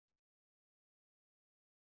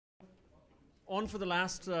on for the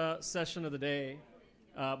last session of the day.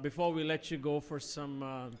 Before we let you go for some,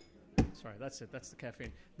 sorry, that's it. That's the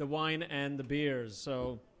caffeine, the wine and the beers.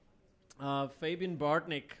 So Fabian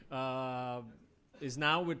Bartnick is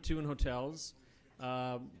now with Tune Hotels,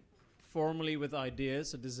 formerly with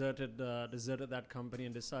Ideas, so deserted that company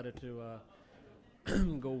and decided to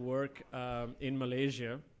go work in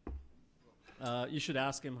Malaysia. You should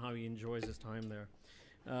ask him how he enjoys his time there.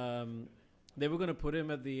 They were going to put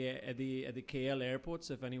him at the KL airport,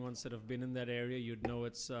 so if anyone's sort of been in that area, you'd know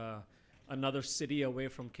it's another city away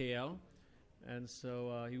from KL. And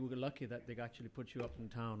so you were lucky that they actually put you up in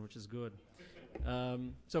town, which is good.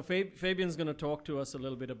 So Fabian's going to talk to us a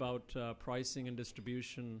little bit about pricing and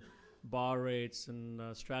distribution, bar rates, and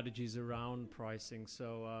strategies around pricing.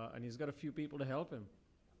 So and he's got a few people to help him.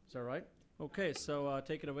 Is that right? Okay, so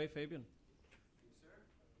take it away, Fabian.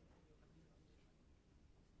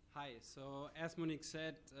 Hi, so as Monique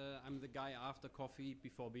said, I'm the guy after coffee,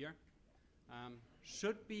 before beer.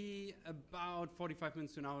 Should be about 45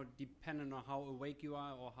 minutes to an hour, depending on how awake you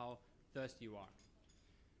are or how thirsty you are.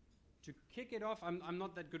 To kick it off, I'm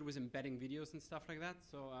not that good with embedding videos and stuff like that,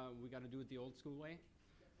 so we got to do it the old school way.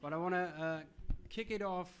 But I want to kick it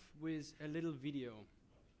off with a little video.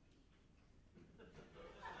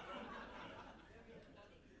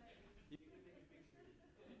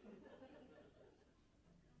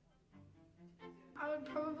 I would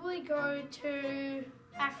probably go to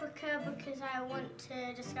Africa because I want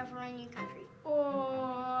to discover a new country.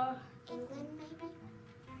 Or England, maybe?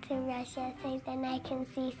 To Russia so then I can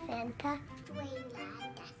see Santa.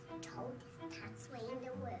 Greenland, that's the tallest country in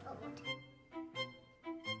the world.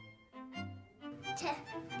 To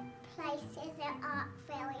places that aren't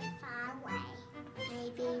very far away.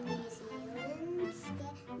 Maybe New Zealand.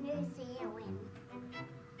 Yeah, New Zealand.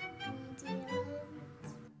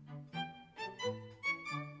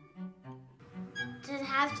 does it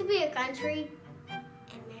have to be a country?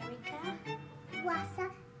 America, Russia,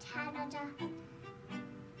 Canada,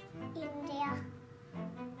 India,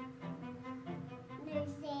 New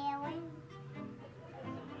Zealand.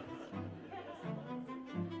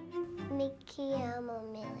 Nikki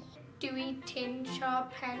Millie. Dewey, Tin, Cha,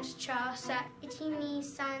 Pants, Cha, Sat, Itini,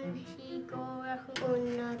 San, Hi, Go, Rahu.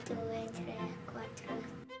 Uno, due, tre, quattro.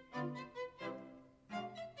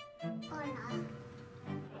 Hola.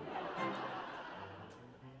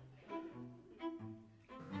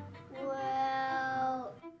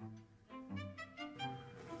 Well,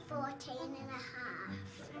 14 and a half.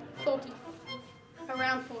 40.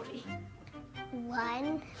 Around 40.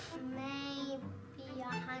 One, maybe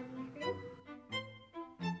 100.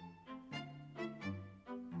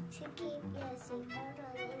 To keep your seatbelt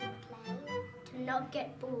on in plane. To not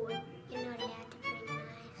get bored. You're not allowed to bring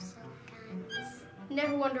knives or guns.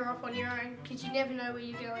 Never wander off on your own because you never know where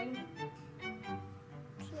you're going.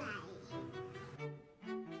 Play.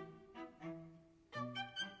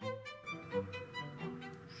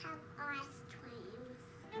 Have ice creams.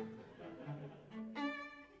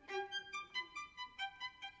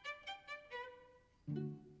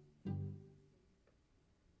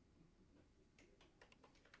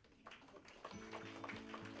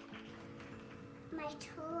 My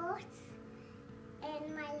toes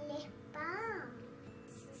and my lip balm.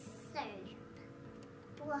 Soap.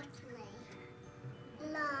 Broccoli.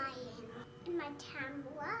 Lion. And my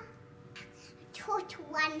camera. I took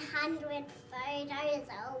 100 photos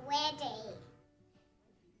already.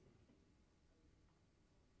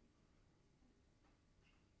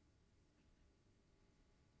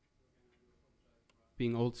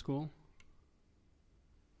 Being old school.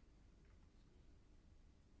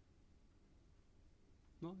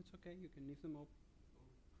 No, it's okay, you can leave them open.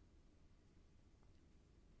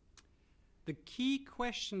 The key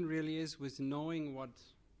question really is with knowing what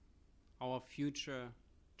our future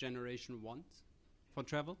generation wants for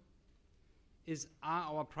travel, is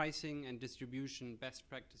are our pricing and distribution best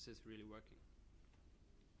practices really working?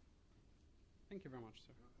 Thank you very much,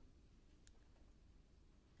 sir.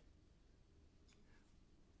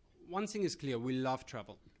 One thing is clear, we love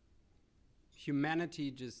travel.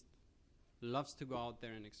 Humanity just loves to go out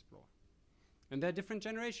there and explore. And there are different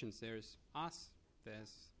generations. There's us,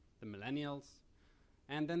 there's the millennials,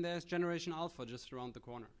 and then there's Generation Alpha just around the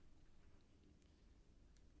corner.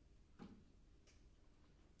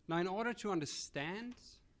 Now, in order to understand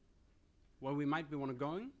where we might be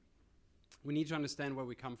going, we need to understand where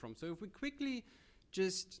we come from. So if we quickly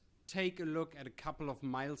just take a look at a couple of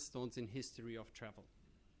milestones in history of travel.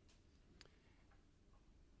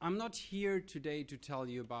 I'm not here today to tell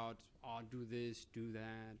you about, oh, do this, do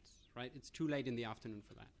that, right? It's too late in the afternoon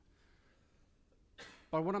for that.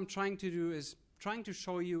 But what I'm trying to do is trying to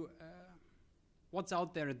show you what's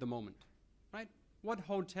out there at the moment, right? What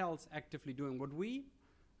hotels actively doing what we,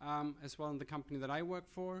 as well in the company that I work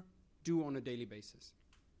for, do on a daily basis.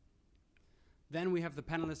 Then we have the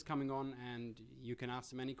panelists coming on, and you can ask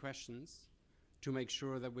them any questions to make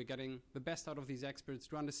sure that we're getting the best out of these experts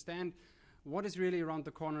to understand what is really around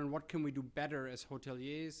the corner and what can we do better as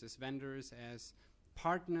hoteliers, as vendors, as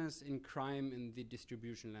partners in crime in the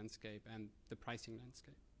distribution landscape and the pricing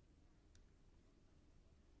landscape.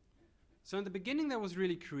 So in the beginning, there was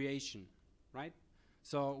really creation, right?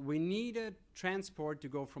 So we needed transport to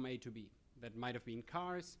go from A to B. That might have been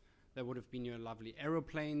cars, that would have been your lovely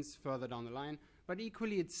aeroplanes further down the line, but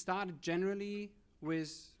equally it started generally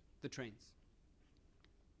with the trains.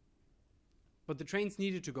 But the trains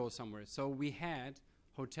needed to go somewhere, so we had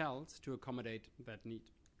hotels to accommodate that need.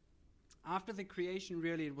 After the creation,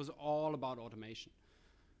 really, it was all about automation.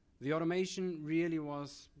 The automation really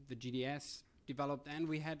was the GDS developed, and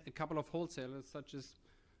we had a couple of wholesalers, such as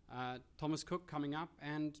Thomas Cook coming up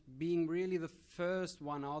and being really the first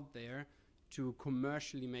one out there to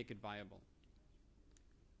commercially make it viable.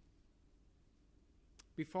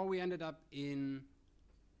 Before we ended up in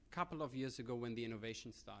a couple of years ago when the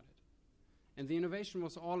innovation started. And the innovation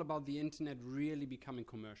was all about the internet really becoming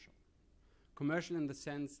commercial. Commercial in the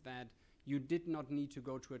sense that you did not need to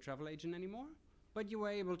go to a travel agent anymore, but you were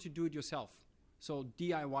able to do it yourself. So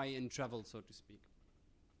DIY in travel, so to speak.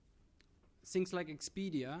 Things like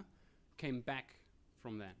Expedia came back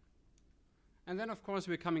from then. And then, of course,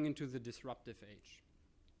 we're coming into the disruptive age.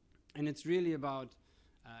 And it's really about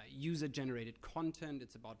user-generated content.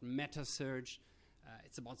 It's about meta search.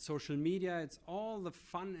 It's about social media. It's all the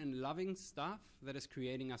fun and loving stuff that is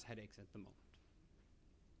creating us headaches at the moment.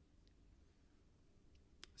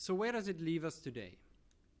 So where does it leave us today?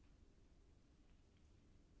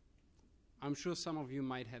 I'm sure some of you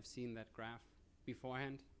might have seen that graph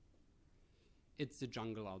beforehand. It's the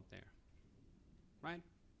jungle out there, right?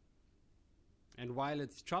 And while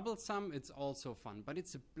it's troublesome, it's also fun, but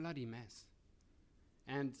it's a bloody mess.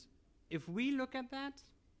 And if we look at that,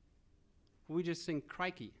 we just think,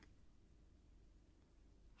 crikey,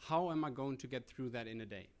 how am I going to get through that in a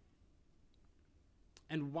day?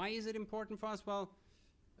 And why is it important for us? Well,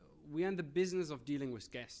 we're in the business of dealing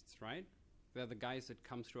with guests, right? They're the guys that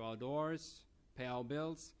come through our doors, pay our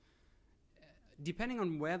bills. Depending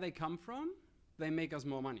on where they come from, they make us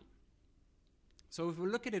more money. So if we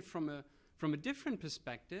look at it from a different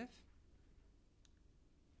perspective,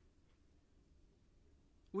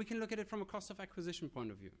 we can look at it from a cost of acquisition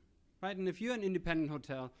point of view, right? And if you're an independent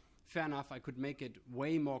hotel, fair enough, I could make it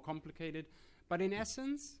way more complicated. But in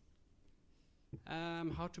essence,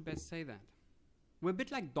 how to best say that? We're a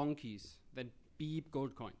bit like donkeys that beep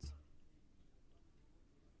gold coins.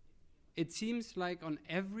 It seems like on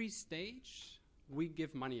every stage, we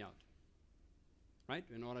give money out, right?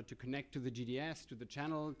 In order to connect to the GDS, to the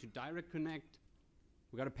channel, to direct connect,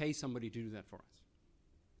 we got to pay somebody to do that for us.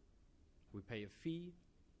 We pay a fee,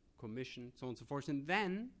 commission, so on and so forth. And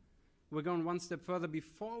then we're going one step further.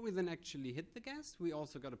 Before we then actually hit the guest, we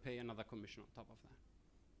also got to pay another commission on top of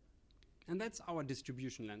that. And that's our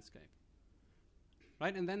distribution landscape,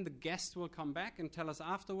 right? And then the guest will come back and tell us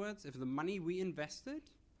afterwards if the money we invested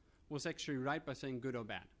was actually right by saying good or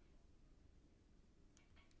bad.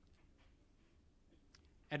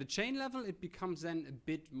 At a chain level, it becomes then a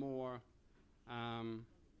bit more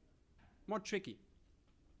tricky.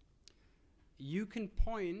 You can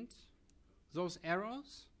point those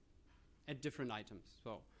arrows at different items.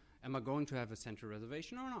 So, am I going to have a central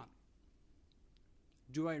reservation or not?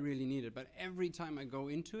 Do I really need it? But every time I go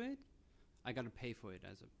into it, I got to pay for it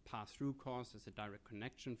as a pass-through cost, as a direct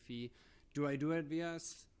connection fee. Do I do it via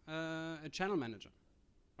a channel manager,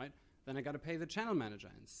 right? Then I got to pay the channel manager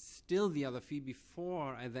and still the other fee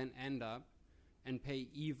before I then end up and pay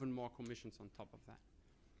even more commissions on top of that.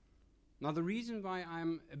 Now, the reason why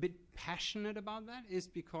I'm a bit passionate about that is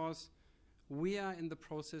because we are in the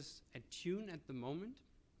process at Tune at the moment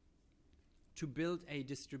to build a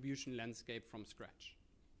distribution landscape from scratch.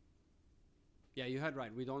 Yeah, you heard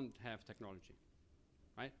right. We don't have technology,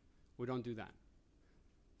 right? We don't do that.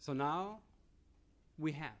 So now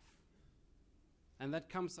we have. And that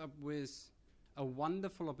comes up with a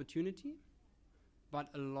wonderful opportunity, but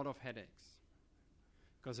a lot of headaches.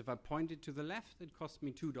 Because if I point it to the left, it costs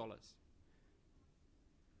me $2.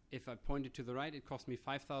 If I point it to the right, it costs me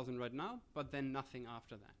 $5,000 right now, but then nothing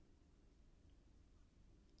after that.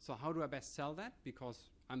 So how do I best sell that? Because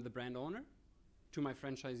I'm the brand owner, to my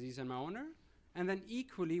franchisees and my owner, and then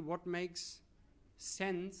equally what makes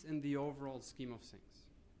sense in the overall scheme of things.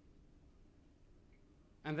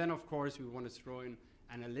 And then, of course, we want to throw in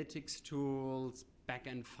analytics tools,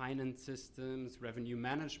 back-end finance systems, revenue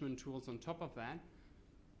management tools on top of that.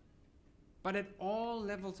 But at all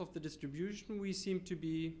levels of the distribution, we seem to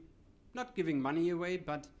be not giving money away,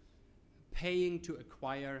 but paying to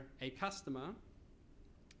acquire a customer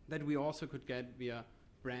that we also could get via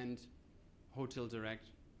brand, hotel direct,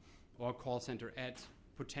 or call center at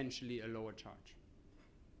potentially a lower charge.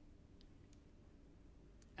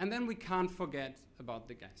 And then we can't forget about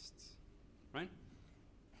the guests, right?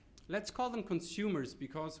 Let's call them consumers,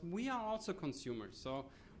 because we are also consumers. So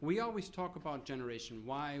we always talk about Generation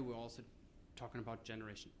Y, we're also talking about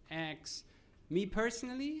Generation X. Me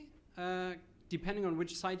personally, depending on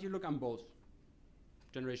which side you look, I'm both.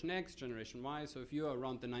 Generation X, Generation Y, so if you're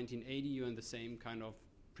around the 1980, you're in the same kind of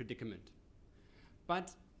predicament.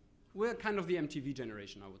 But we're kind of the MTV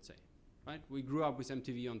generation, I would say, right? We grew up with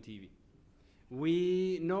MTV on TV.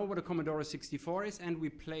 We know what a Commodore 64 is, and we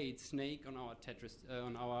played Snake on our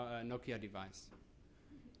Nokia device.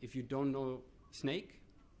 If you don't know Snake,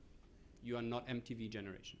 you are not MTV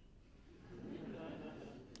generation.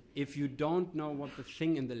 If you don't know what the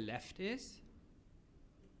thing in the left is,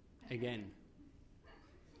 again,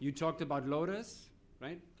 you talked about Lotus,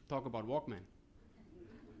 right? Talk about Walkman.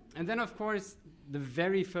 And then, of course, the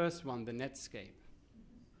very first one, the Netscape.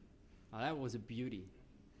 Now, that was a beauty.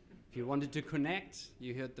 If you wanted to connect,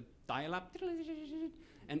 you heard the dial-up,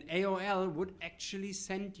 and AOL would actually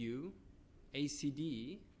send you a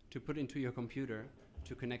CD to put into your computer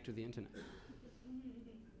to connect to the internet.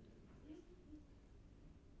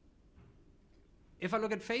 If I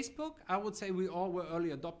look at Facebook, I would say we all were early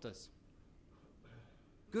adopters.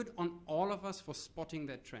 Good on all of us for spotting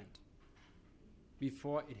that trend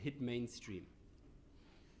before it hit mainstream.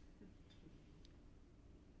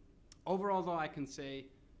 Overall, though, I can say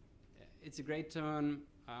it's a great turn.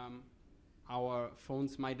 Our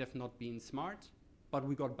phones might have not been smart, but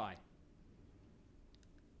we got by.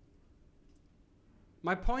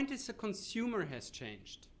 My point is the consumer has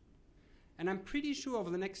changed. And I'm pretty sure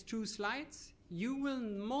over the next 2 slides, you will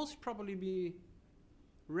most probably be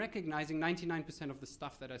recognizing 99% of the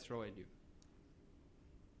stuff that I throw at you.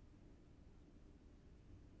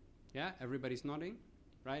 Yeah, everybody's nodding,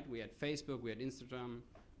 right? We had Facebook, we had Instagram,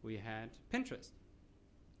 we had Pinterest.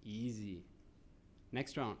 Easy.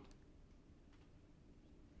 Next round.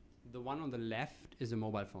 The one on the left is a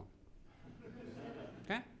mobile phone.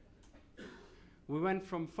 Okay? We went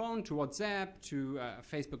from phone to WhatsApp to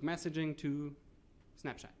Facebook messaging to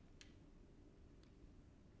Snapchat.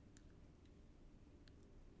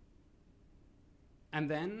 And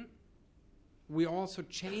then we also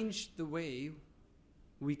changed the way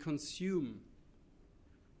we consume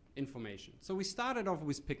information. So we started off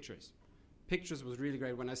with pictures. Pictures was really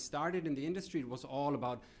great. When I started in the industry, it was all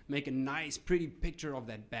about make a nice, pretty picture of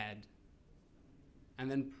that bed. And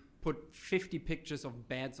then put 50 pictures of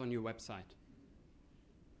beds on your website.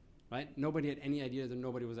 Right? Nobody had any idea that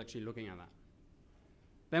nobody was actually looking at that.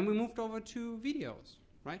 Then we moved over to videos,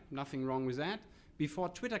 right? Nothing wrong with that. Before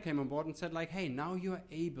Twitter came on board and said like, hey, now you're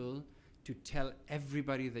able to tell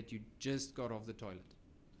everybody that you just got off the toilet.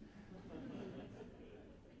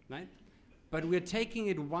 Right? But we're taking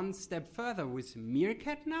it one step further. With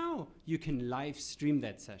Meerkat now, you can live stream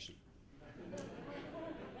that session.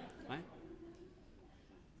 Right?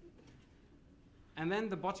 And then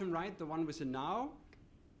the bottom right, the one with the now.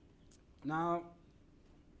 Now,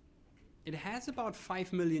 it has about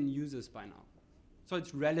 5 million users by now. So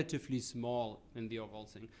it's relatively small in the overall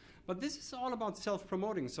thing. But this is all about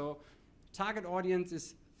self-promoting. So target audience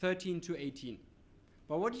is 13 to 18.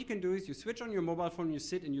 But what you can do is you switch on your mobile phone, you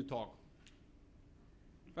sit and you talk.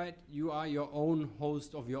 Right? You are your own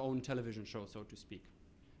host of your own television show, so to speak.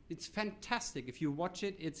 It's fantastic. If you watch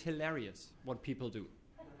it, it's hilarious what people do.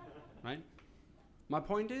 Right? My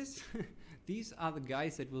point is, these are the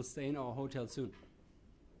guys that will stay in our hotel soon.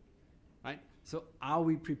 Right? So are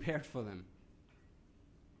we prepared for them?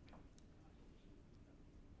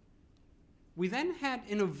 We then had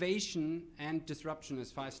innovation and disruption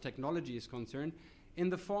as far as technology is concerned in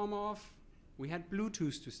the form of, we had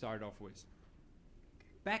Bluetooth to start off with.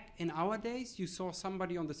 Back in our days, you saw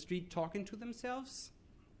somebody on the street talking to themselves.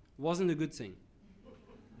 Wasn't a good thing.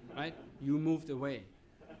 Right? You moved away.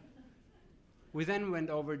 We then went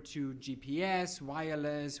over to GPS,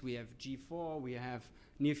 wireless, we have G4, we have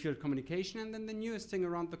near-field communication, and then the newest thing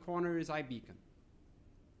around the corner is iBeacon.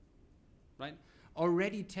 Right?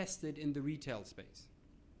 Already tested in the retail space.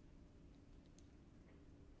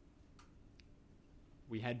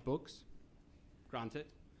 We had books, granted.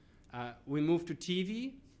 We moved to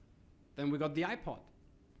TV, then we got the iPod.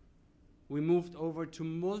 We moved over to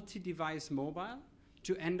multi-device mobile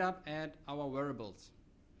to end up at our wearables.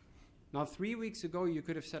 Now, 3 weeks ago, you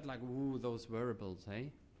could have said like, ooh, those wearables, eh?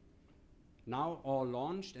 Now all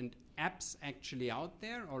launched and apps actually out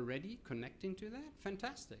there already connecting to that.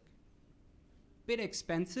 Fantastic. Bit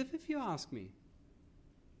expensive if you ask me.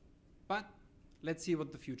 But let's see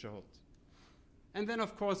what the future holds. And then,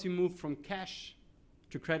 of course, you move from cash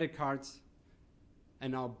to credit cards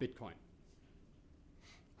and now Bitcoin.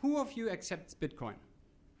 Who of you accepts Bitcoin?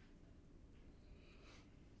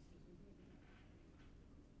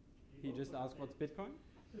 He just asked what's Bitcoin?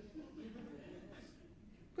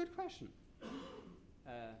 Good question.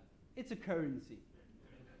 It's a currency.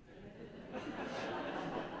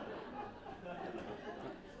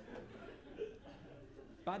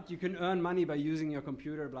 But you can earn money by using your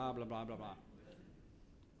computer, blah, blah, blah, blah, blah.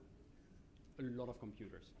 A lot of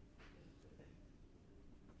computers.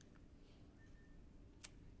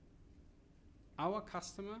 Our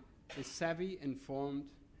customer is savvy, informed,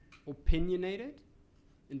 opinionated,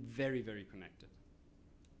 and very, very connected.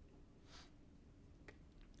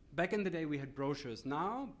 Back in the day, we had brochures.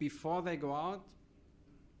 Now, before they go out,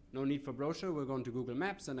 no need for brochure. We're going to Google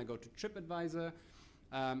Maps, and I go to TripAdvisor.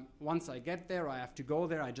 Once I get there, I have to go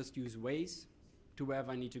there. I just use Waze to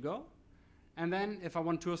wherever I need to go. And then, if I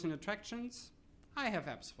want tours and attractions, I have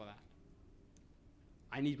apps for that.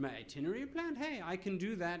 I need my itinerary planned. Hey, I can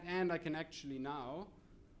do that, and I can actually now,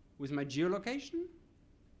 with my geolocation,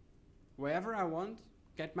 wherever I want,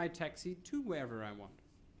 get my taxi to wherever I want.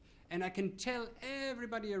 And I can tell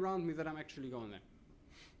everybody around me that I'm actually going there.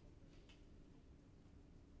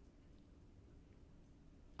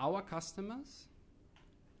 Our customers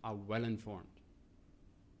are well informed.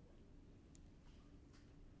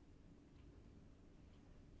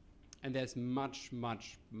 And there's much,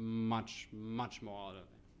 much, much, much more out of it.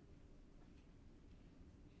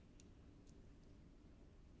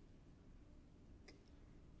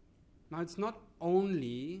 Now, it's not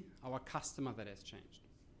only our customer that has changed.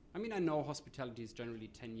 I mean, I know hospitality is generally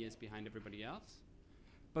 10 years behind everybody else,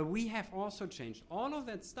 but we have also changed. All of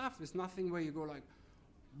that stuff is nothing where you go like,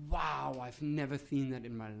 wow, I've never seen that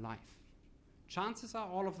in my life. Chances are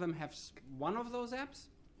all of them have one of those apps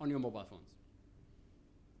on your mobile phones.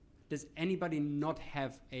 Does anybody not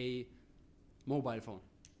have a mobile phone?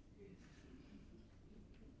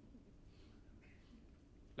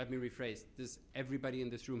 Let me rephrase. Does everybody in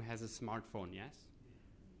this room has a smartphone, yes?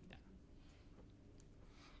 Yeah.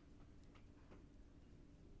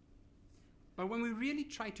 But when we really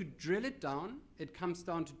try to drill it down, it comes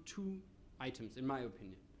down to two items, in my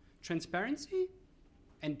opinion. Transparency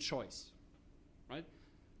and choice, right?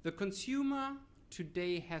 The consumer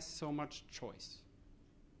today has so much choice.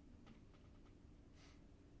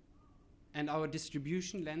 And our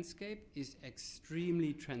distribution landscape is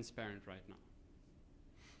extremely transparent right now.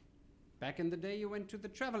 Back in the day, you went to the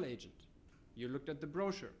travel agent. You looked at the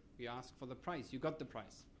brochure. You asked for the price. You got the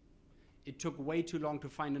price. It took way too long to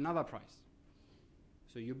find another price.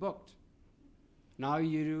 So you booked. Now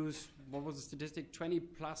you use, what was the statistic, 20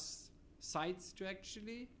 plus sites to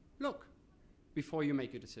actually look before you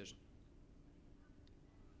make a decision.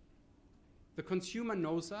 The consumer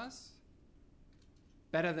knows us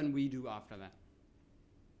better than we do after that.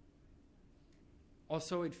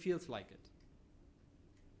 Also, it feels like it.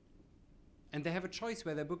 And they have a choice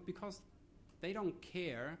where they book because they don't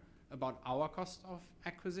care about our cost of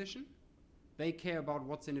acquisition. They care about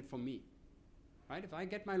what's in it for me. Right? If I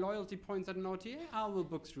get my loyalty points at an OTA, I will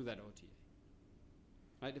book through that OTA.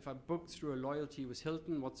 Right? If I book through a loyalty with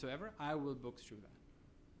Hilton whatsoever, I will book through that.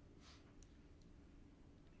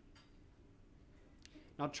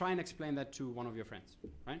 Now try and explain that to one of your friends,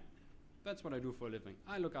 right? That's what I do for a living.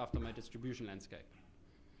 I look after my distribution landscape.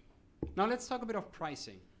 Now let's talk a bit of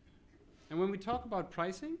pricing. And when we talk about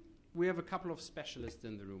pricing, we have a couple of specialists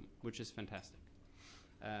in the room, which is fantastic.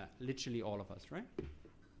 Literally all of us, right?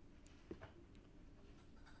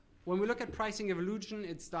 When we look at pricing evolution,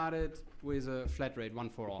 it started with a flat rate,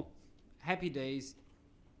 one for all. Happy days,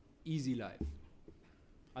 easy life.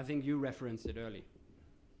 I think you referenced it early,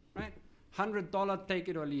 right? $100, take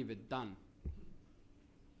it or leave it, done.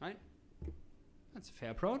 Right? That's a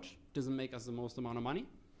fair approach. Doesn't make us the most amount of money.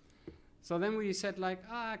 So then we said like,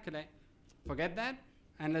 okay, forget that,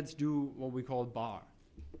 and let's do what we call bar.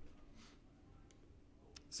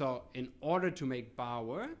 So in order to make bar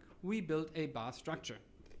work, we built a bar structure.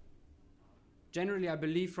 Generally, I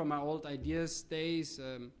believe from my old ideas days,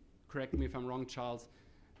 correct me if I'm wrong, Charles,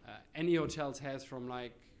 any hotels has from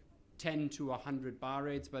like 10 to 100 bar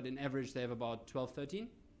rates, but in average they have about 12, 13.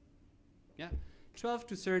 Yeah, 12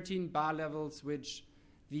 to 13 bar levels, which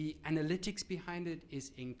the analytics behind it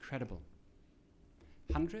is incredible.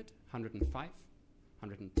 100, 105,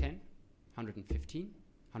 110, 115,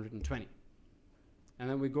 120. And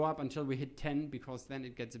then we go up until we hit 10, because then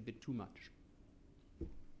it gets a bit too much.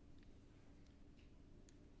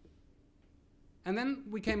 And then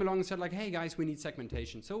we came along and said, like, hey guys, we need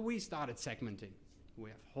segmentation. So we started segmenting. We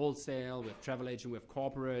have wholesale, we have travel agent, we have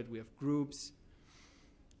corporate, we have groups.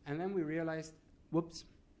 And then we realized, whoops,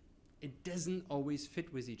 it doesn't always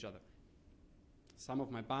fit with each other. Some of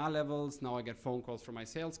my bar levels, now I get phone calls from my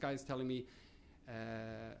sales guys telling me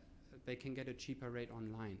they can get a cheaper rate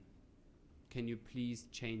online. Can you please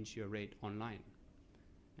change your rate online?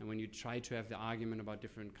 And when you try to have the argument about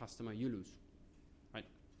different customer, you lose, right?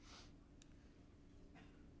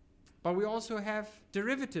 But we also have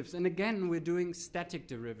derivatives, and again, we're doing static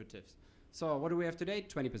derivatives. So what do we have today?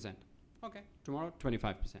 20%. Okay, tomorrow,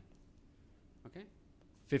 25%. Okay,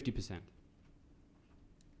 50%.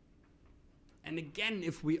 And again,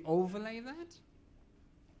 if we overlay that,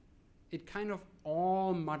 it kind of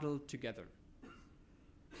all muddled together.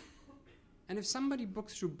 And if somebody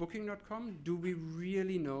books through booking.com, do we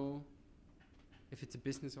really know if it's a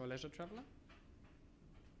business or a leisure traveler?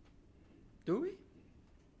 Do we?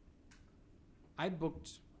 I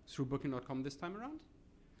booked through booking.com this time around,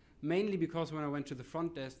 mainly because when I went to the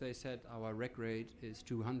front desk, they said our rec rate is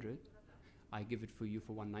 200. I give it for you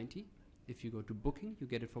for 190. If you go to booking, you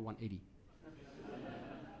get it for 180.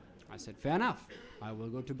 I said, fair enough. I will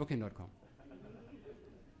go to booking.com.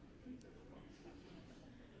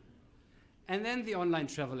 And then the online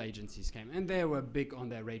travel agencies came, and they were big on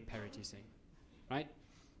their rate parity thing, right?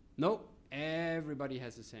 No, everybody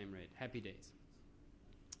has the same rate. Happy days.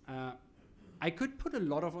 I could put a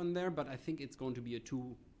lot of on there, but I think it's going to be a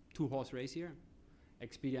two-horse race here.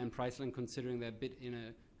 Expedia and Priceline, considering they're a bit in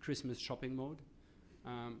a Christmas shopping mode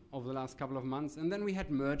over the last couple of months. And then we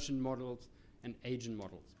had merchant models and agent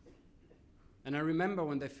models. And I remember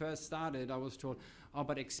when they first started, I was told, oh,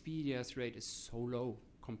 but Expedia's rate is so low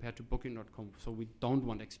compared to booking.com, so we don't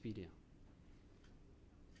want Expedia.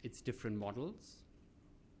 It's different models.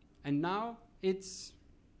 And now it's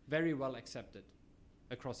very well accepted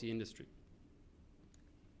across the industry.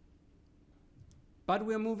 But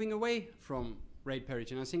we're moving away from rate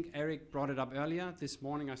parity. And I think Eric brought it up earlier. This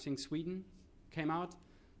morning, I think Sweden came out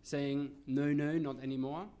saying, no, not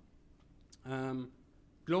anymore.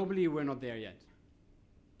 Globally, we're not there yet.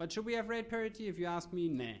 But should we have rate parity? If you ask me,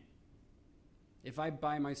 nah. If I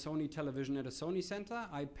buy my Sony television at a Sony center,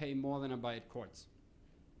 I pay more than I buy at Courts.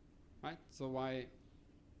 Right? So why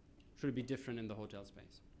should it be different in the hotel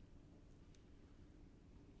space?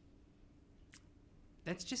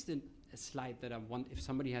 That's just a slide that I want. If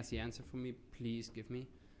somebody has the answer for me, please give me.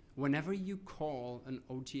 Whenever you call an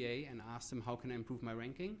OTA and ask them, how can I improve my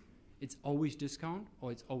ranking? It's always discount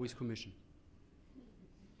or it's always commission.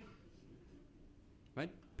 Right?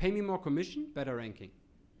 Pay me more commission, better ranking.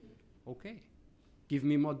 Okay. Give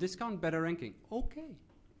me more discount, better ranking. Okay.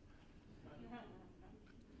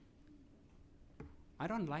 I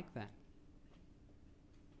don't like that.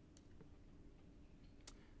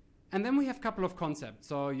 And then we have a couple of concepts.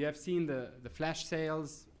 So you have seen the flash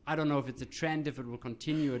sales. I don't know if it's a trend, if it will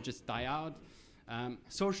continue or just die out.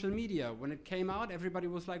 Social media, when it came out, everybody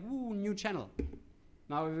was like, woo, new channel.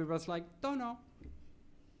 Now everybody's like, don't know.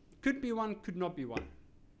 Could be one, could not be one.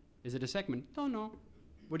 Is it a segment? Don't know.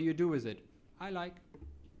 What do you do with it? I like.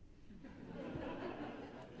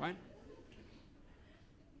 Right?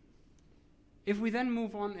 If we then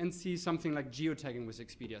move on and see something like geotagging with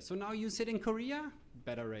Expedia. So now you sit in Korea,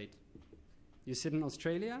 better rate. You sit in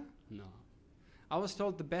Australia? No. I was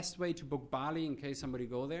told the best way to book Bali, in case somebody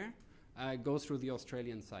go there, go through the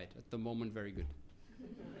Australian site. At the moment, very good.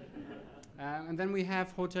 And then we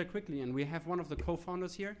have Hotel Quickly, and we have one of the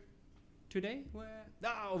co-founders here today. Where?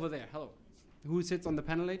 Ah, over there. Hello. Who sits on the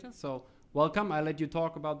panel later? So welcome. I'll let you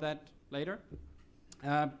talk about that later.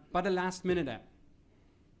 But a last-minute app.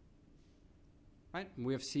 Right?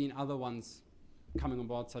 We have seen other ones coming on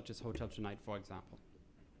board, such as Hotel Tonight, for example.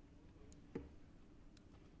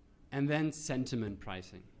 And then sentiment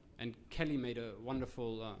pricing. And Kelly made a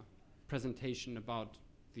wonderful presentation about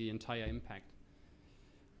the entire impact.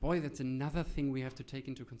 Boy, that's another thing we have to take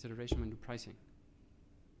into consideration when do pricing.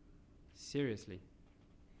 Seriously.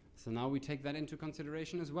 So now we take that into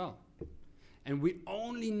consideration as well. And we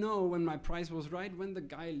only know when my price was right when the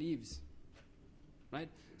guy leaves. Right?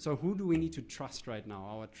 So who do we need to trust right now?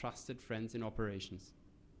 Our trusted friends in operations.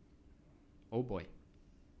 Oh boy.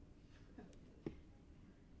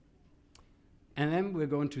 And then we're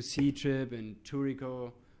going to C-Trip and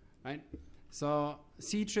Tourico, right? So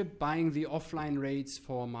C-Trip buying the offline rates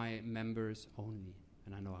for my members only.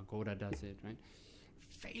 And I know Agoda does it, right?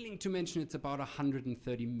 Failing to mention it's about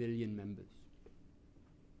 130 million members.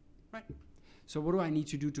 Right? So what do I need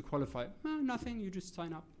to do to qualify? Nothing, you just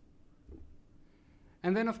sign up.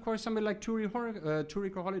 And then, of course, somebody like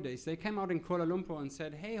Turico Holidays, they came out in Kuala Lumpur and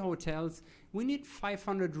said, hey, hotels, we need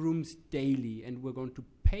 500 rooms daily, and we're going to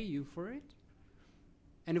pay you for it.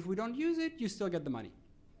 And if we don't use it, you still get the money.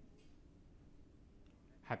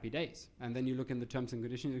 Happy days. And then you look in the terms and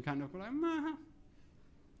conditions, you kind of go like,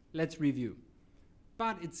 let's review.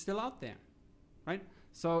 But it's still out there, right?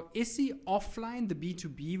 So is the offline, the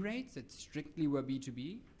B2B rates that strictly were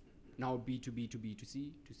B2B, now B2B to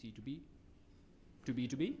B2C, to C to B, to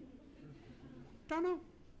B2B? Don't know.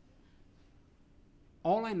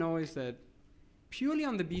 All I know is that purely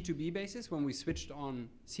on the B2B basis, when we switched on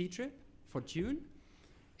C-Trip for June,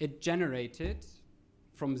 it generated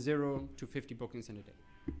from 0 to 50 bookings in a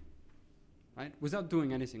day, right? Without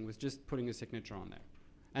doing anything, with just putting a signature on there.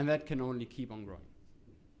 And that can only keep on growing.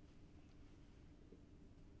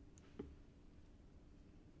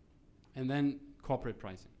 And then corporate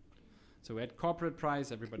pricing. So we had corporate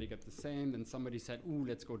price, everybody got the same. Then somebody said, ooh,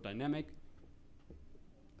 let's go dynamic.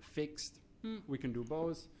 Fixed, we can do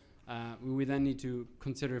both. We then need to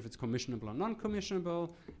consider if it's commissionable or non-commissionable.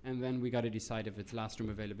 And then we got to decide if it's last room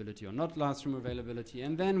availability or not last room availability.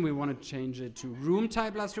 And then we want to change it to room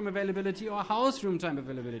type last room availability or house room type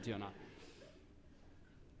availability or not.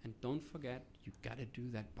 And don't forget, you got to do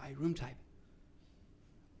that by room type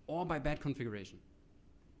or by bed configuration.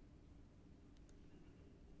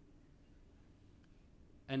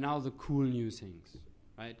 And now the cool new things,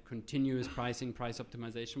 right? Continuous pricing, price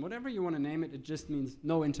optimization, whatever you want to name it, it just means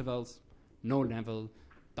no intervals, no level,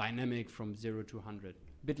 dynamic from 0 to 100.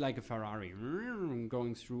 A bit like a Ferrari,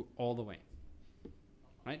 going through all the way,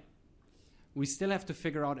 right? We still have to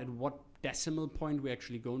figure out at what decimal point we're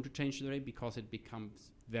actually going to change the rate, because it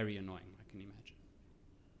becomes very annoying, I can imagine.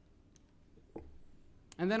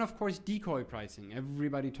 And then, of course, decoy pricing.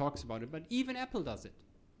 Everybody talks about it, but even Apple does it.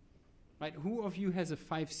 Right? Who of you has a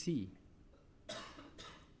 5C?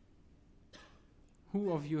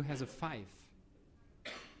 Who of you has a 5?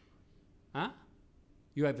 Huh?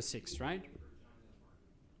 You have a 6, right?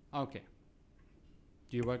 Okay.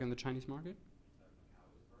 Do you work in the Chinese market?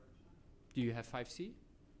 Do you have 5C?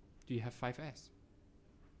 Do you have 5S?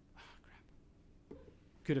 Oh, crap.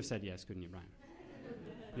 Could have said yes, couldn't you, Brian?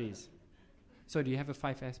 Please. So do you have a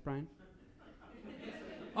 5S, Brian?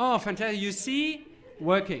 Oh, fantastic. You see?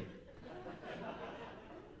 Working.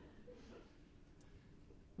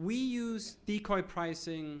 We use decoy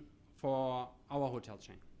pricing for our hotel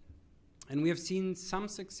chain. And we have seen some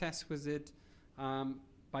success with it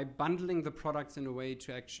by bundling the products in a way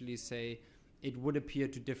to actually say it would appear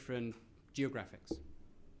to different geographics.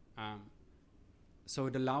 So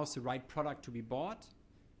it allows the right product to be bought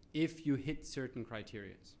if you hit certain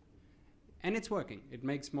criteria. And it's working. It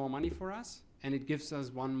makes more money for us, and it gives us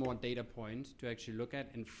one more data point to actually look at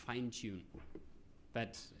and fine-tune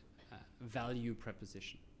that value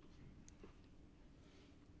proposition.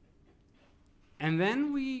 And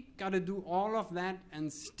then we got to do all of that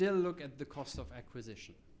and still look at the cost of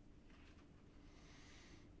acquisition.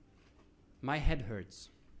 My head hurts.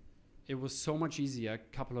 It was so much easier a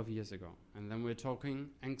couple of years ago. And then we're talking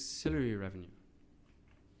ancillary revenue.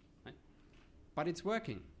 Right? But it's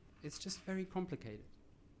working. It's just very complicated.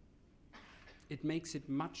 It makes it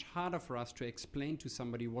much harder for us to explain to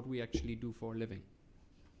somebody what we actually do for a living.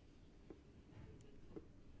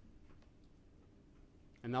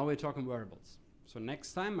 And now we're talking wearables. So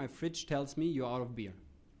next time my fridge tells me you're out of beer.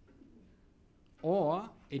 Or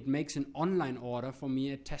it makes an online order for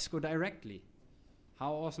me at Tesco directly.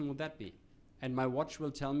 How awesome would that be? And my watch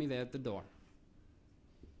will tell me they're at the door.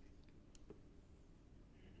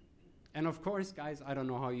 And of course, guys, I don't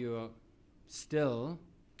know how you're still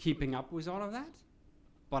keeping up with all of that,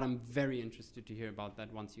 but I'm very interested to hear about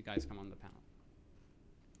that once you guys come on the panel.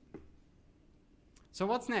 So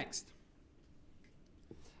what's next?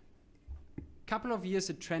 Couple of years,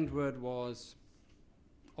 the trend word was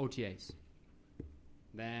OTAs.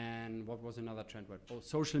 Then what was another trend word? Oh,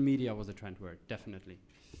 social media was a trend word, definitely.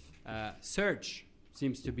 Search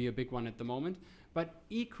seems to be a big one at the moment, but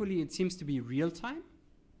equally it seems to be real time.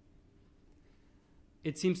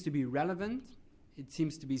 It seems to be relevant. It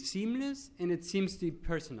seems to be seamless, and it seems to be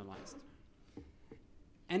personalized.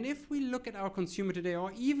 And if we look at our consumer today,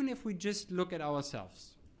 or even if we just look at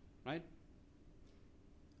ourselves, right?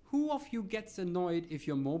 Who of you gets annoyed if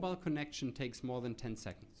your mobile connection takes more than 10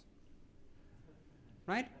 seconds?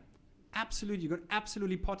 Right? Absolutely, you got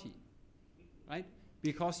absolutely potty, right?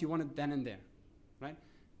 Because you want it then and there, right?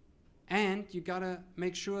 And you gotta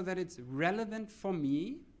make sure that it's relevant for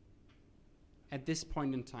me at this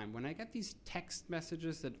point in time. When I get these text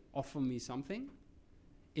messages that offer me something,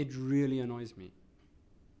 It really annoys me.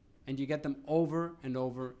 And you get them over and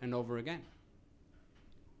over and over again.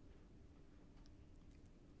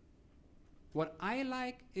 What I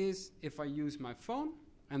like is if I use my phone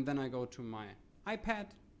and then I go to my iPad,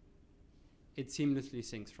 it seamlessly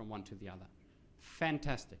syncs from one to the other.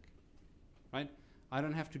 Fantastic, right? I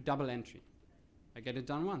don't have to double entry. I get it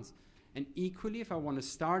done once. And equally, if I want to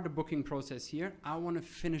start a booking process here, I want to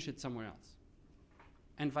finish it somewhere else.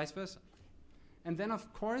 And vice versa. And then,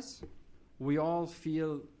 of course, we all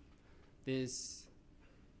feel this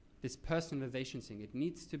personalization thing. It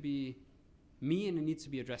needs to be me and it needs to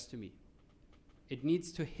be addressed to me. It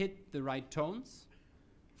needs to hit the right tones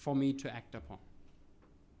for me to act upon.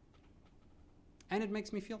 And it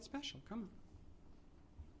makes me feel special, come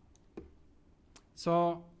on.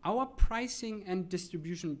 So our pricing and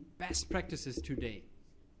distribution best practices today,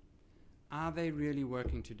 are they really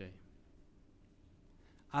working today?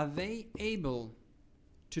 Are they able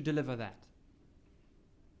to deliver that?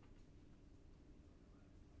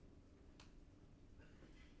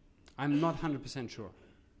 I'm not 100% sure.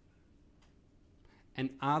 And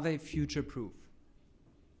are they future-proof?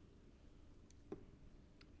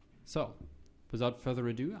 So, without further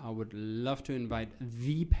ado, I would love to invite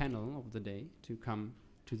the panel of the day to come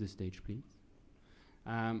to the stage, please.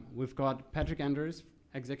 We've got Patrick Anders,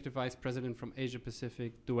 Executive Vice President from Asia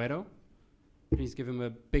Pacific Duetto. Please give him a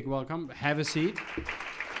big welcome. Have a seat.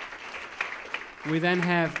 We then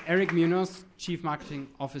have Eric Munoz, Chief Marketing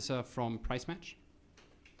Officer from PriceMatch.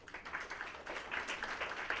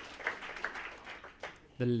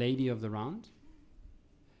 The lady of the round,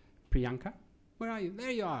 Priyanka. Where are you?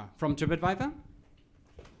 There you are, from TripAdvisor.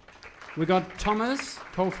 We got Thomas,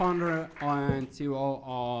 co-founder and CEO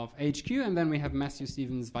of HQ, and then we have Matthew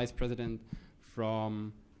Stevens, Vice President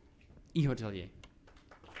from eHotelier.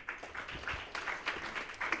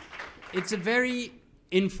 It's a very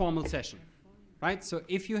informal session, right? So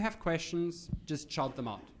if you have questions, just shout them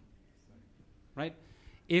out, right?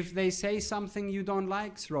 If they say something you don't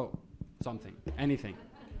like, throw something, anything,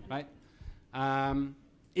 right?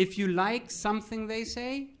 If you like something they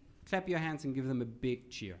say, clap your hands and give them a big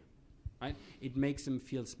cheer, right? It makes them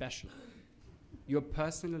feel special. You're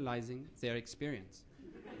personalizing their experience.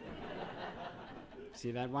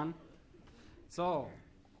 See that one? So,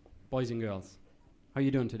 boys and girls, how are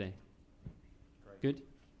you doing today? Great. Good?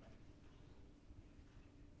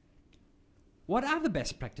 What are the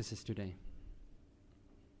best practices today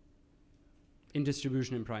in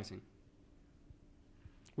distribution and pricing?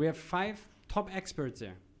 We have 5 top experts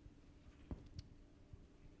there.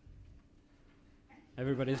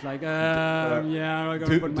 Everybody's like, yeah, I'm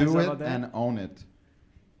going to put myself out there. Do it and own it.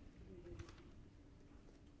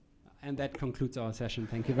 And that concludes our session.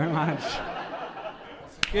 Thank you very much.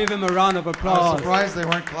 Give him a round of applause. I was surprised they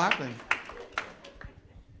weren't clapping.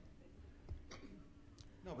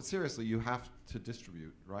 No, but seriously, you have to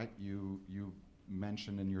distribute, right? You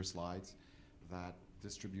mentioned in your slides that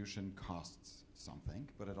distribution costs something,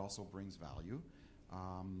 but it also brings value.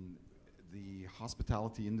 The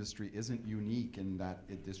hospitality industry isn't unique in that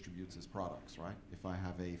it distributes its products, right? If I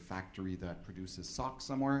have a factory that produces socks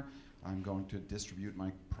somewhere, I'm going to distribute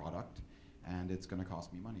my product, and it's going to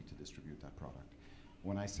cost me money to distribute that product.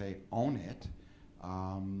 When I say own it,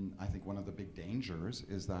 I think one of the big dangers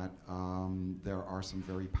is that there are some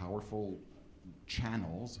very powerful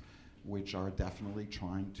channels which are definitely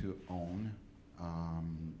trying to own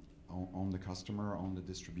the customer, own the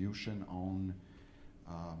distribution, own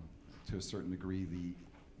to a certain degree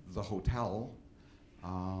the hotel,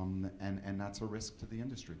 and that's a risk to the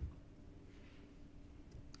industry.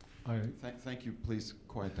 Thank you. Please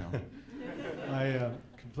quiet down. I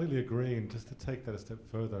completely agree, and just to take that a step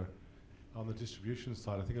further, on the distribution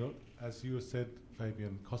side, I think, as you said,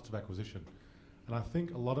 Fabian, cost of acquisition. And I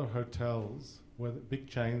think a lot of hotels, whether big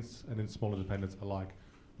chains and in smaller independents alike,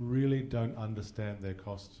 really don't understand their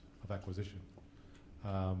cost of acquisition.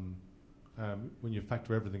 When you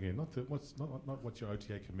factor everything in, not what's your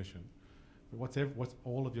OTA commission, but what's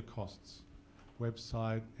all of your costs.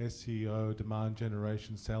 Website, SEO, demand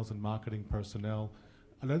generation, sales and marketing personnel.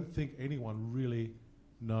 I don't think anyone really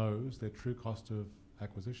knows their true cost of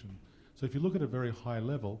acquisition. So if you look at a very high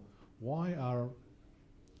level, why are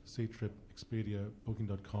Ctrip, Expedia,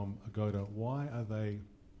 Booking.com, Agoda, why are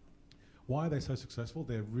they so successful?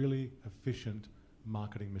 They're really efficient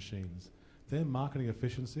marketing machines. Their marketing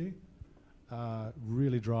efficiency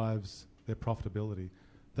really drives their profitability.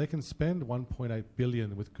 They can spend 1.8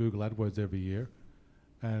 billion with Google AdWords every year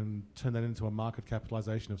and turn that into a market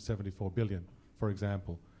capitalization of 74 billion, for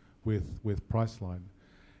example, with Priceline.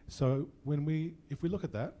 So if we look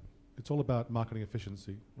at that, it's all about marketing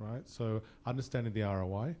efficiency, right? So understanding the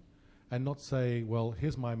ROI and not say, well,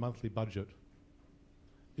 here's my monthly budget.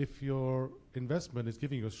 If your investment is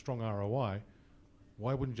giving you a strong ROI,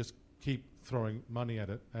 why wouldn't you just keep throwing money at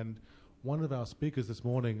it? And one of our speakers this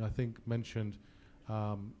morning, I think, mentioned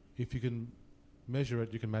if you can measure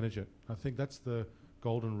it, you can manage it. I think that's the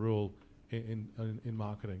golden rule in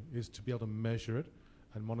marketing, is to be able to measure it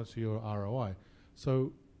and monitor your ROI.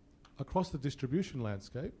 So across the distribution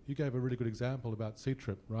landscape, you gave a really good example about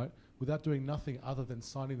C-Trip, right? Without doing nothing other than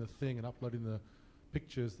signing the thing and uploading the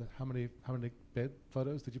pictures, how many bed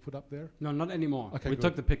photos did you put up there? No, not anymore. Okay, we good.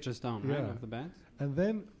 took the pictures down, Yeah. right, of the beds. And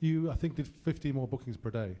then you, I think, did 50 more bookings per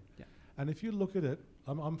day. Yeah. And if you look at it,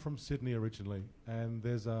 I'm from Sydney originally, and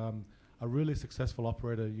there's a really successful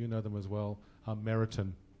operator, you know them as well,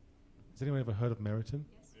 Meriton. Has anyone ever heard of Meriton?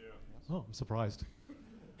 Yes. Oh, I'm surprised.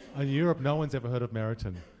 In Europe, no one's ever heard of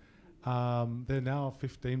Meriton. There are now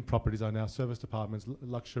 15 properties are now service apartments,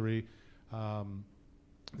 luxury, 5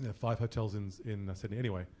 hotels in Sydney.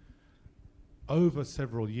 Anyway, over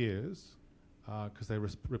several years, because they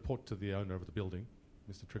report to the owner of the building,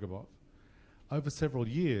 Mr. Triggerbot, over several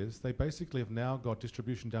years, they basically have now got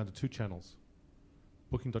distribution down to 2 channels,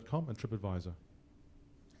 Booking.com and TripAdvisor.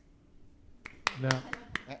 Now,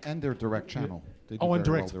 And their direct channel. They do oh, and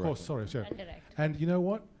very direct, well of course, sorry, sure. And direct. And you know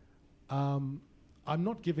what? I'm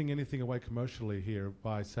not giving anything away commercially here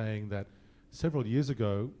by saying that several years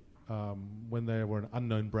ago, when they were an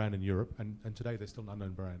unknown brand in Europe, and today they're still an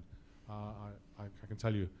unknown brand, I can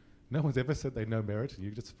tell you, no one's ever said they know merit, and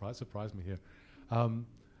you just surprised me here.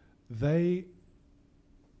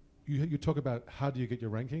 You talk about how do you get your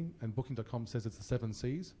ranking, and Booking.com says it's the 7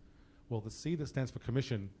 C's. Well, the C that stands for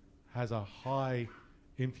commission has a high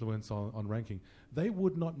influence on ranking. They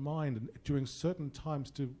would not mind during certain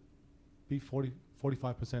times to be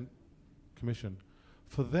 45% commission.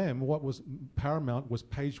 For them, what was paramount was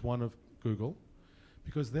page 1 of Google,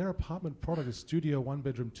 because their apartment product is studio, 1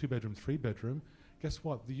 bedroom, 2 bedroom, 3 bedroom. Guess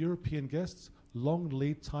what? The European guests, long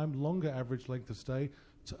lead time, longer average length of stay,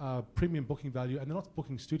 premium booking value, and they're not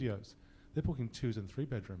booking studios. They're booking 2s and 3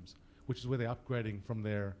 bedrooms, which is where they're upgrading from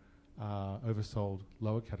their oversold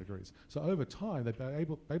lower categories. So over time, they've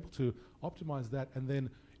been able to optimize that and then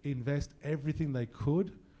invest everything they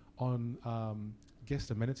could on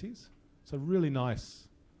guest amenities. So really nice,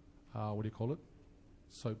 what do you call it?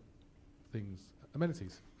 Soap things,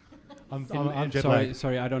 amenities. I'm jet lagged.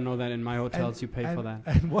 Sorry, I don't know that in my hotels you pay for that.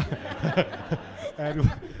 And what?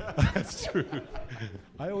 That's true.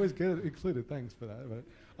 I always get it included. Thanks for that.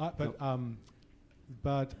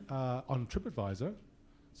 But on TripAdvisor,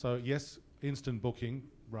 so yes, instant booking,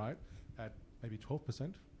 right, at maybe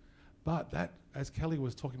 12%. But that, as Kelly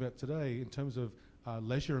was talking about today, in terms of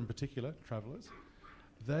leisure in particular, travellers,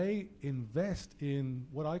 they invest in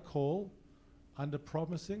what I call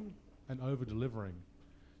under-promising and over-delivering.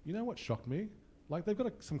 You know what shocked me? Like, they've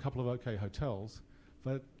got some couple of okay hotels,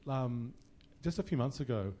 but just a few months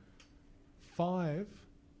ago, 5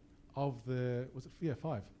 of the,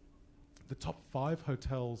 the top 5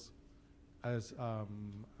 hotels as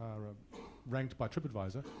ranked by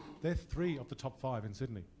TripAdvisor, they're 3 of the top 5 in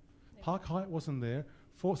Sydney. Yeah. Park Hyatt wasn't there.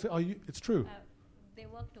 It's true. They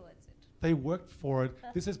work towards it. They worked for it.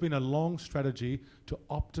 This has been a long strategy to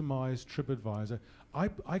optimize TripAdvisor.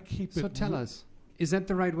 I keep it. So tell us, is that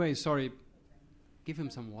the right way? Sorry, give him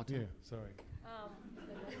some water. Yeah, sorry.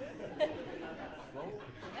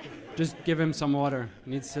 Just give him some water.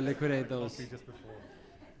 Needs to liquidate those. Just before.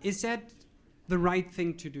 Is that the right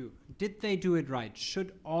thing to do? Did they do it right?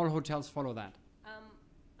 Should all hotels follow that?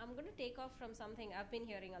 I'm going to take off from something I've been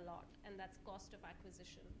hearing a lot, and that's cost of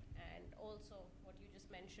acquisition, and also what you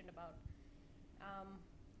just mentioned about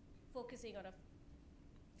focusing on a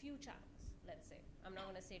few channels, let's say. I'm not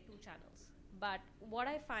going to say 2 channels. But what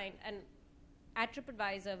I find, and at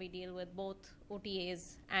TripAdvisor, we deal with both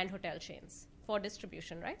OTAs and hotel chains for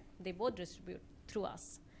distribution, right? They both distribute through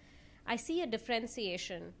us. I see a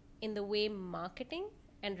differentiation in the way marketing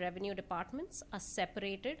and revenue departments are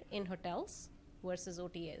separated in hotels versus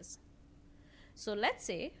OTAs. So let's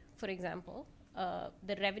say, for example,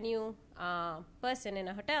 the revenue person in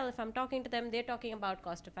a hotel, if I'm talking to them, they're talking about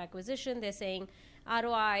cost of acquisition. They're saying,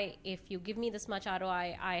 ROI, if you give me this much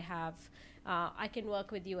ROI, I can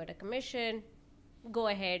work with you at a commission. Go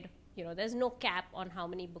ahead. You know, there's no cap on how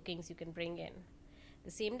many bookings you can bring in.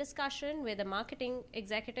 The same discussion with a marketing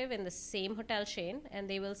executive in the same hotel chain, and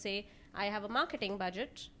they will say, I have a marketing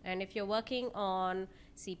budget, and if you're working on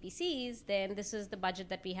CPCs, then this is the budget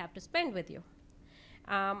that we have to spend with you.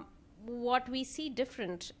 What we see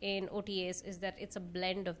different in OTAs is that it's a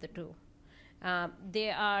blend of the two. They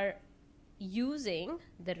are using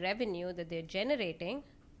the revenue that they're generating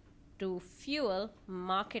to fuel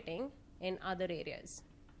marketing in other areas.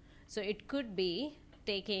 So it could be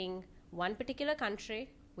taking one particular country,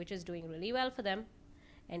 which is doing really well for them,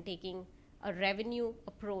 and taking a revenue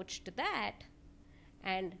approach to that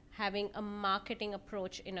and having a marketing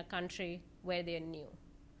approach in a country where they're new.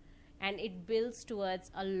 And it builds towards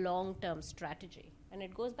a long-term strategy. And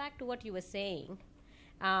it goes back to what you were saying.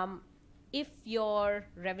 If your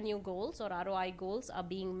revenue goals or ROI goals are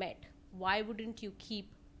being met, why wouldn't you keep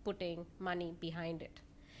putting money behind it?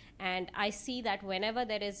 And I see that whenever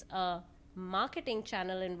there is a marketing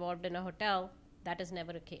channel involved in a hotel, that is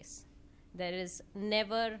never a case. There is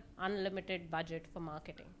never unlimited budget for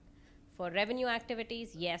marketing. For revenue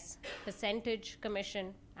activities, yes. Percentage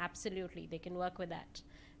commission, absolutely, they can work with that.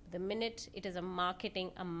 The minute it is a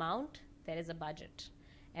marketing amount, there is a budget.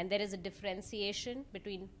 And there is a differentiation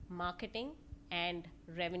between marketing and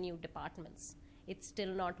revenue departments. It's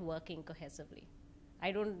still not working cohesively.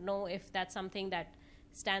 I don't know if that's something that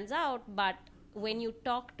stands out, but when you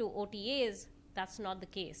talk to OTAs, that's not the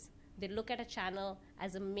case. They look at a channel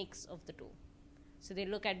as a mix of the two. So they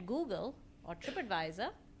look at Google or TripAdvisor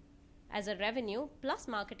as a revenue plus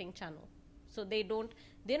marketing channel. So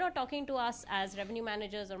they're not talking to us as revenue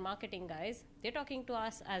managers or marketing guys. They're talking to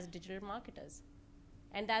us as digital marketers.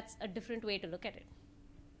 And that's a different way to look at it.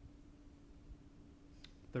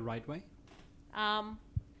 The right way?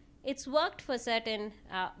 It's worked for certain,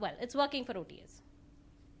 it's working for OTAs.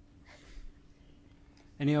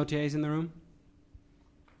 Any OTAs in the room?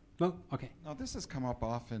 No? Okay. Now, this has come up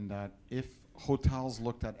often that if hotels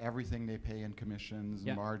looked at everything they pay in commissions,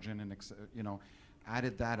 Yeah. margin, and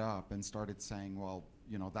added that up and started saying, well,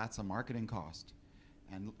 that's a marketing cost,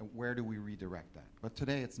 and where do we redirect that? But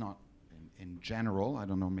today it's not, in general, I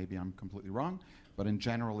don't know, maybe I'm completely wrong, but in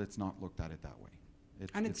general it's not looked at it that way.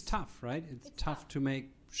 And it's tough, right? It's tough to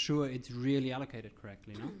make sure it's really allocated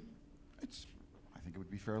correctly, no? I think it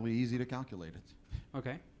would be fairly easy to calculate it.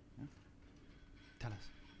 Okay. Yeah. Tell us.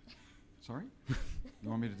 Sorry? You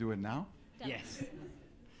want me to do it now? Yes.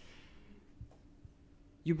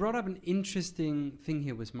 You brought up an interesting thing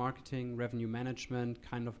here with marketing, revenue management,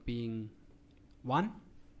 kind of being one,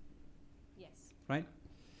 Yes. right?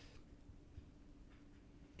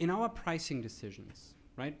 In our pricing decisions,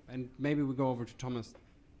 right? And maybe we go over to Thomas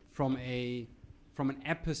from an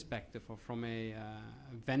app perspective or from a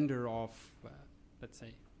vendor of, let's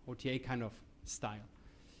say, OTA kind of style.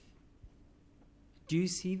 Do you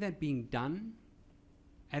see that being done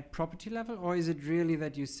at property level, or is it really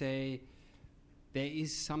that you say there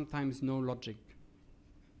is sometimes no logic?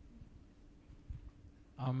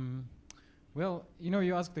 Well,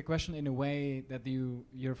 you asked the question in a way that you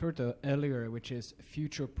referred to earlier, which is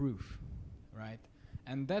future-proof, right?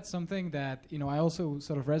 And that's something that, I also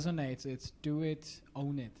sort of resonates. It's do it,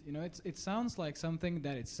 own it. It sounds like something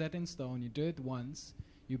that it's set in stone. You do it once,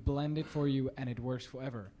 you blend it for you, and it works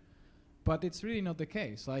forever. But it's really not the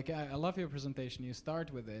case. Like, I love your presentation. You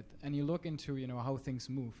start with it, and you look into, how things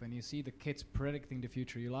move, and you see the kids predicting the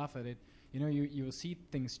future. You laugh at it. You will see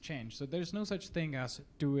things change. So there's no such thing as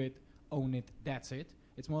do it, own it, that's it.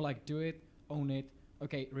 It's more like do it, own it,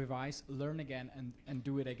 okay, revise, learn again, and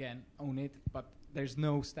do it again, own it, but there's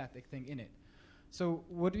no static thing in it. So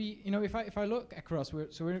what if I look across,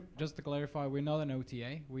 we're just to clarify, we're not an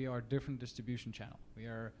OTA. We are a different distribution channel. We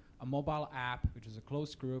are a mobile app, which is a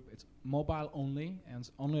closed group. It's mobile only, and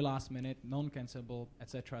it's only last minute, non-cancelable,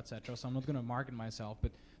 etc., etc. So I'm not going to market myself,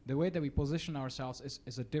 but the way that we position ourselves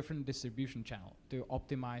is a different distribution channel to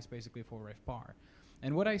optimize basically for RevPAR.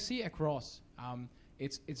 And what I see across,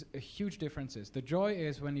 it's a huge differences. The joy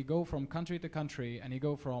is when you go from country to country and you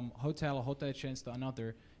go from hotel chains to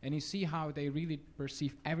another, and you see how they really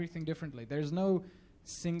perceive everything differently. There's no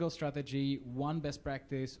single strategy, one best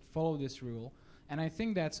practice, follow this rule. And I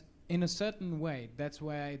think that's, in a certain way, that's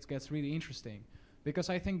where it gets really interesting. Because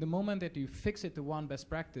I think the moment that you fix it to one best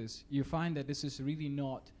practice, you find that this is really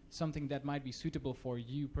not something that might be suitable for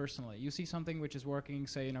you personally. You see something which is working,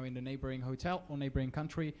 say, in the neighboring hotel or neighboring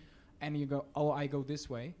country, and you go, oh, I go this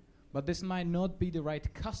way. But this might not be the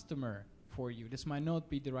right customer for you. This might not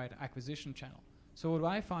be the right acquisition channel. So what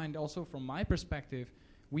I find also from my perspective,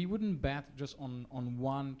 we wouldn't bet just on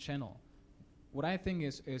one channel. What I think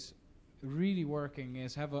is really working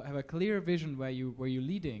is have a clear vision where you're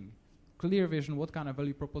leading, clear vision what kind of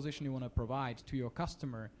value proposition you want to provide to your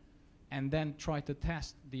customer, and then try to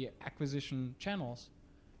test the acquisition channels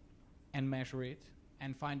and measure it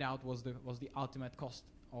and find out what's the ultimate cost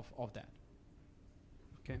of that.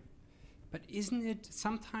 Okay. But isn't it,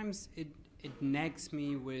 sometimes it nags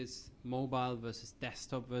me with mobile versus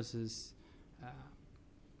desktop versus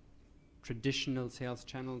traditional sales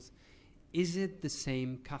channels, is it the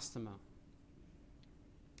same customer?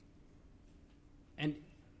 And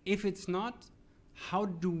if it's not, how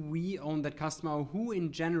do we own that customer, or who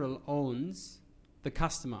in general owns the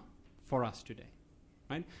customer for us today,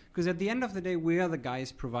 right? Because at the end of the day, we are the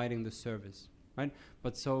guys providing the service, right?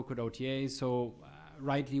 But so could OTA. So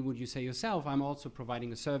rightly would you say yourself, I'm also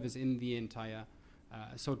providing a service in the entire,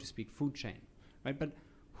 so to speak, food chain, right? But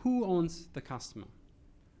who owns the customer?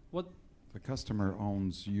 What? The customer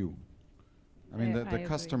owns you. I mean, I the agree.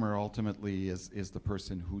 customer ultimately is the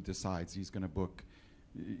person who decides he's going to book,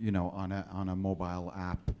 you know, on a mobile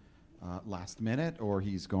app last minute, or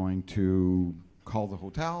he's going to call the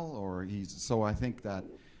hotel, or he's. So I think that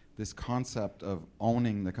this concept of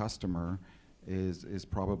owning the customer is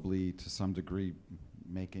probably to some degree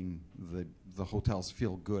making the hotels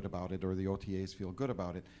feel good about it, or the OTAs feel good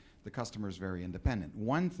about it. The customer is very independent.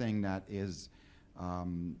 One thing that is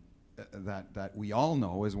that we all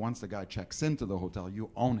know is once the guy checks into the hotel, you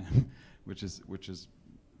own him, which is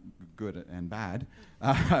good and bad.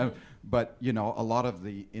 But you know, a lot of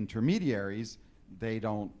the intermediaries, they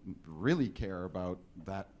don't really care about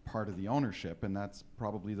that part of the ownership, and that's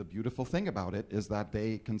probably the beautiful thing about it, is that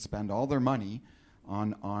they can spend all their money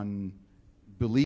on believing